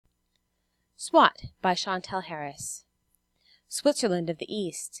SWAT by Chantal Harris. Switzerland of the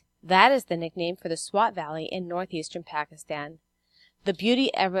East. That is the nickname for the SWAT Valley in northeastern Pakistan. The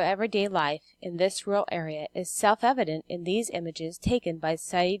beauty of everyday life in this rural area is self-evident in these images taken by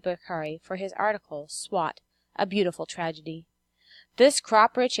Saeed Bukhari for his article, SWAT, A Beautiful Tragedy. This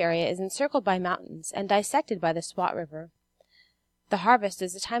crop-rich area is encircled by mountains and dissected by the Swat River. The harvest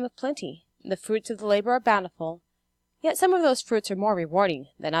is a time of plenty. The fruits of the labor are bountiful, yet some of those fruits are more rewarding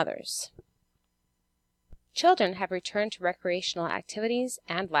than others. Children have returned to recreational activities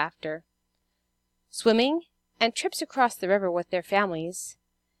and laughter. Swimming and trips across the river with their families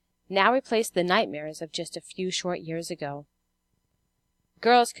now replace the nightmares of just a few short years ago.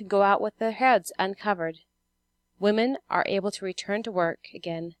 Girls could go out with their heads uncovered. Women are able to return to work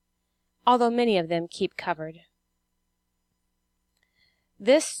again, although many of them keep covered.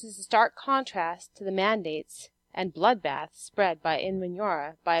 This is a stark contrast to the mandates and bloodbaths spread in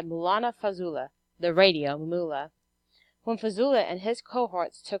Manora by Malala Fazlullah the Radio Mullah. When Fazlullah and his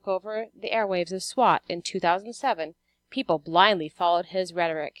cohorts took over the airwaves of SWAT in 2007, people blindly followed his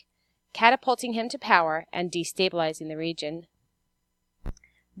rhetoric, catapulting him to power and destabilizing the region.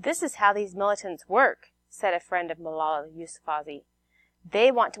 "This is how these militants work," said a friend of Malala Yousafazi.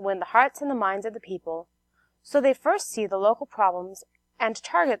 "They want to win the hearts and the minds of the people, so they first see the local problems and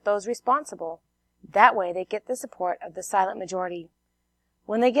target those responsible. That way they get the support of the silent majority.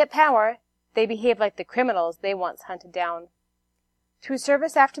 When they get power, they behave like the criminals they once hunted down." Through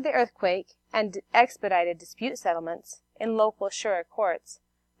service after the earthquake and expedited dispute settlements in local shura courts,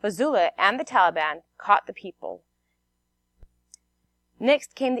 Fazlullah and the Taliban caught the people.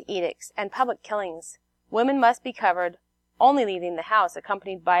 Next came the edicts and public killings. Women must be covered, only leaving the house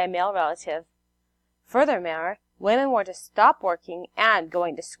accompanied by a male relative. Furthermore, women were to stop working and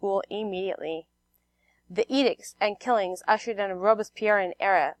going to school immediately. The edicts and killings ushered in a Robespierrean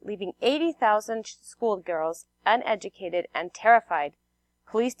era, leaving 80,000 schoolgirls uneducated and terrified,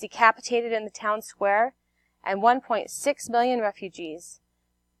 police decapitated in the town square, and 1.6 million refugees,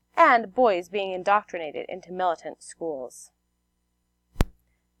 and boys being indoctrinated into militant schools.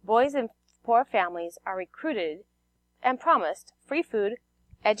 Boys in poor families are recruited and promised free food,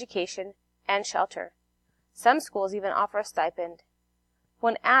 education, and shelter. Some schools even offer a stipend.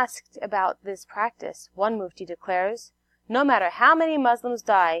 When asked about this practice, one mufti declares, "No matter how many Muslims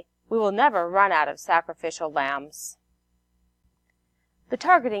die, we will never run out of sacrificial lambs." The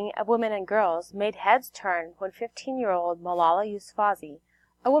targeting of women and girls made heads turn when 15-year-old Malala Yousafazi,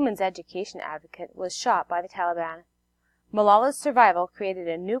 a women's education advocate, was shot by the Taliban. Malala's survival created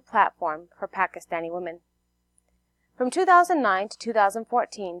a new platform for Pakistani women. From 2009 to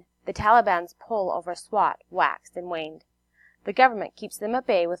 2014, the Taliban's pull over SWAT waxed and waned. The government keeps them at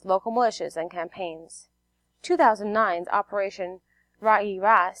bay with local militias and campaigns. 2009's Operation Ra'i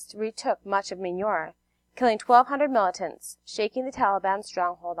Rast retook much of Manora, killing 1,200 militants, shaking the Taliban's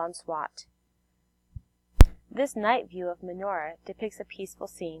stronghold on SWAT. This night view of Manora depicts a peaceful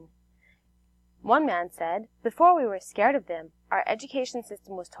scene. One man said, "Before we were scared of them, our education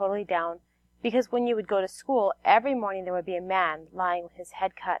system was totally down, because when you would go to school, every morning there would be a man lying with his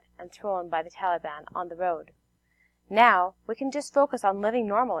head cut and thrown by the Taliban on the road. Now, we can just focus on living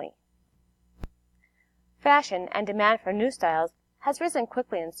normally." Fashion and demand for new styles has risen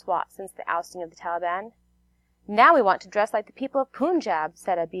quickly in SWAT since the ousting of the Taliban. "Now we want to dress like the people of Punjab,"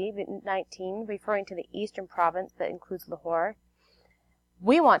 said Abib, 19, referring to the eastern province that includes Lahore.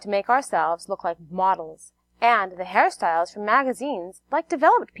 "We want to make ourselves look like models, and the hairstyles from magazines like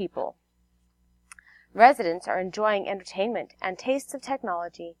developed people." Residents are enjoying entertainment and tastes of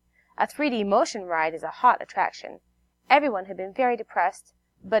technology. A 3D motion ride is a hot attraction. Everyone had been very depressed,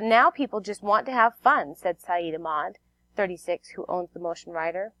 but now people just want to have fun, said Saeed Ahmad, 36, who owns the motion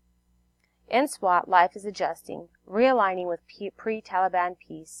rider. In SWAT, life is adjusting, realigning with pre-Taliban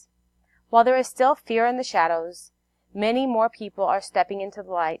peace. While there is still fear in the shadows, many more people are stepping into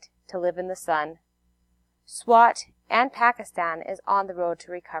the light to live in the sun. SWAT and Pakistan is on the road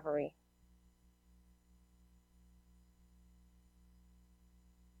to recovery.